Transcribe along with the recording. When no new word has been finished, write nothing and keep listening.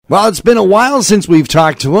Well, it's been a while since we've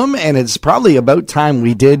talked to him, and it's probably about time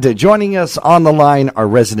we did. Joining us on the line, our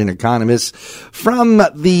resident economist from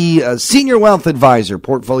the Senior Wealth Advisor,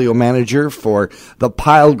 Portfolio Manager for the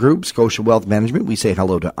Pyle Group, Scotia Wealth Management. We say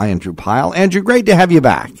hello to Andrew Pyle. Andrew, great to have you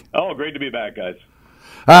back. Oh, great to be back, guys.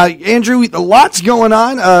 Andrew, lots going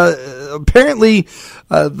on. Apparently,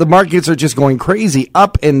 the markets are just going crazy,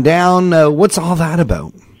 up and down. What's all that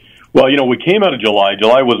about? Well, we came out of July.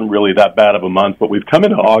 July wasn't really that bad of a month, but we've come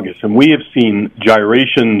into August, and we have seen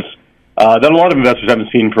gyrations that a lot of investors haven't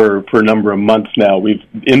seen for a number of months now. We've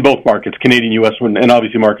in both markets, Canadian, U.S., and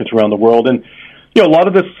obviously markets around the world. And, a lot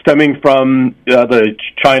of this stemming from the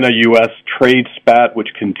China-U.S. trade spat, which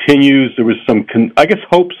continues. There was some,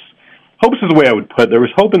 hopes is the way I would put it. There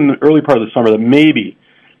was hope in the early part of the summer that maybe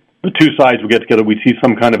the two sides would get together, we'd see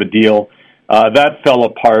some kind of a deal. That fell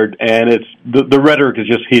apart, and it's the rhetoric has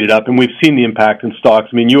just heated up, and we've seen the impact in stocks.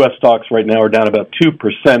 I mean, U.S. stocks right now are down about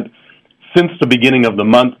 2% since the beginning of the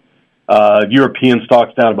month. European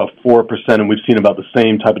stocks down about 4%, and we've seen about the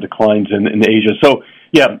same type of declines in Asia. So,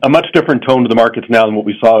 yeah, a much different tone to the markets now than what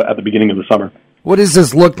we saw at the beginning of the summer. What does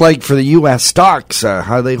this look like for the U.S. stocks?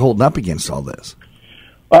 How are they holding up against all this?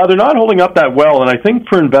 They're not holding up that well, and I think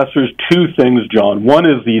for investors, two things, John. One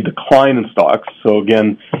is the decline in stocks. So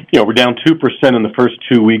again, we're down 2% in the first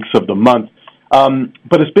 2 weeks of the month.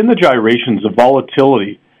 But it's been the gyrations, the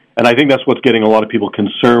volatility, and I think that's what's getting a lot of people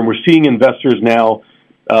concerned. We're seeing investors now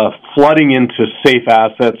flooding into safe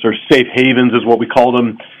assets, or safe havens is what we call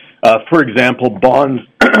them. For example, bonds.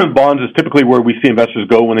 Bonds is typically where we see investors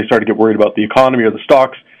go when they start to get worried about the economy or the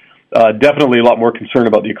stocks. Definitely a lot more concerned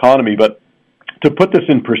about the economy, but to put this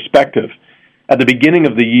in perspective, at the beginning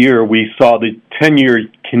of the year, we saw the 10-year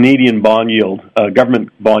Canadian bond yield, government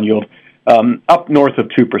bond yield, up north of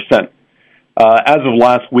 2%. As of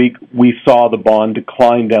last week, we saw the bond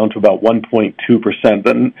decline down to about 1.2%.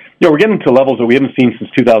 And, we're getting to levels that we haven't seen since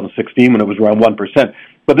 2016 when it was around 1%.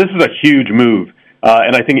 But this is a huge move,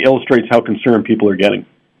 and I think it illustrates how concerned people are getting.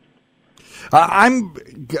 I'm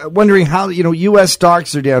wondering how, U.S.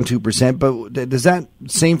 stocks are down 2%, but does that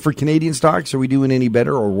same for Canadian stocks? Are we doing any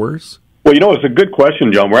better or worse? Well, it's a good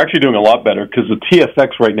question, John. We're actually doing a lot better because the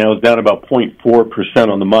TSX right now is down about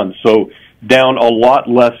 0.4% on the month, so down a lot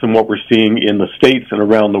less than what we're seeing in the States and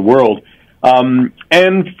around the world,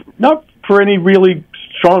 and not for any really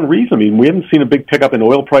strong reason. I mean, we haven't seen a big pickup in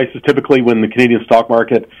oil prices. Typically, when the Canadian stock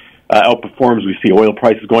market outperforms, we see oil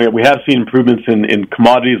prices going up. We have seen improvements in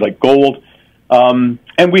commodities like gold.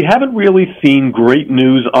 And we haven't really seen great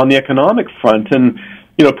news on the economic front. And,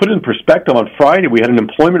 put it in perspective, on Friday we had an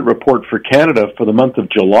employment report for Canada for the month of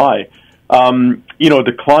July. A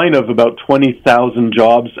decline of about 20,000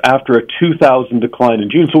 jobs after a 2,000 decline in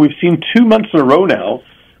June. So we've seen 2 months in a row now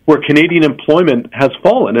where Canadian employment has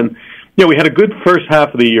fallen. And, we had a good first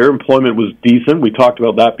half of the year. Employment was decent. We talked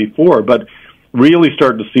about that before. But really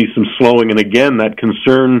starting to see some slowing. And again, that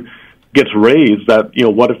concern gets raised that,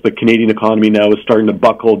 what if the Canadian economy now is starting to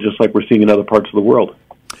buckle just like we're seeing in other parts of the world?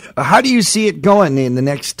 How do you see it going in the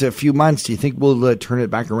next few months? Do you think we'll turn it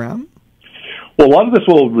back around? Well, a lot of this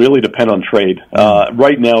will really depend on trade.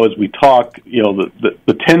 Right now, as we talk,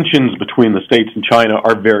 the tensions between the States and China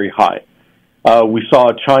are very high. We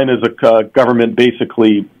saw China's government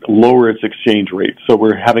basically lower its exchange rate. So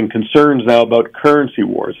we're having concerns now about currency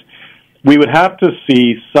wars. We would have to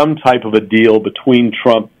see some type of a deal between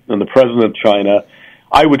Trump and the president of China,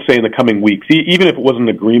 I would say in the coming weeks. Even if it wasn't an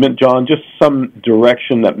agreement, John, just some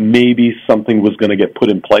direction that maybe something was going to get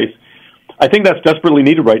put in place. I think that's desperately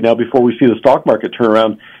needed right now before we see the stock market turn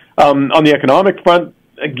around. On the economic front,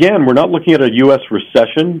 again, we're not looking at a U.S.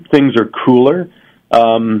 recession. Things are cooler.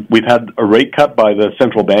 We've had a rate cut by the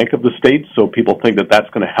central bank of the States, so people think that that's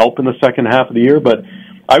going to help in the second half of the year. But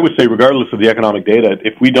I would say, regardless of the economic data,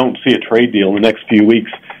 if we don't see a trade deal in the next few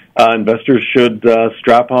weeks, investors should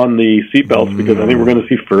strap on the seatbelts because I think we're going to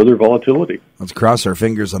see further volatility. Let's cross our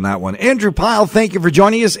fingers on that one. Andrew Pyle, thank you for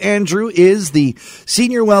joining us. Andrew is the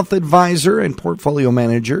Senior Wealth Advisor and Portfolio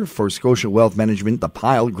Manager for Scotia Wealth Management, the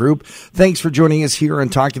Pyle Group. Thanks for joining us here on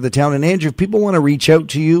Talk of the Town. And Andrew, if people want to reach out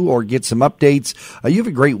to you or get some updates, you have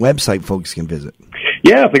a great website folks can visit.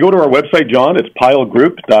 Yeah, if they go to our website, John, it's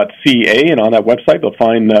pylegroup.ca, and on that website they'll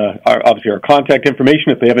find obviously our contact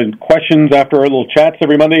information. If they have any questions after our little chats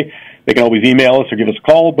every Monday, they can always email us or give us a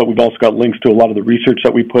call, but we've also got links to a lot of the research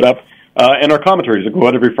that we put up and our commentaries that go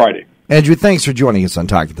out every Friday. Andrew, thanks for joining us on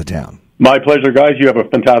Talk of the Town. My pleasure, guys. You have a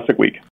fantastic week.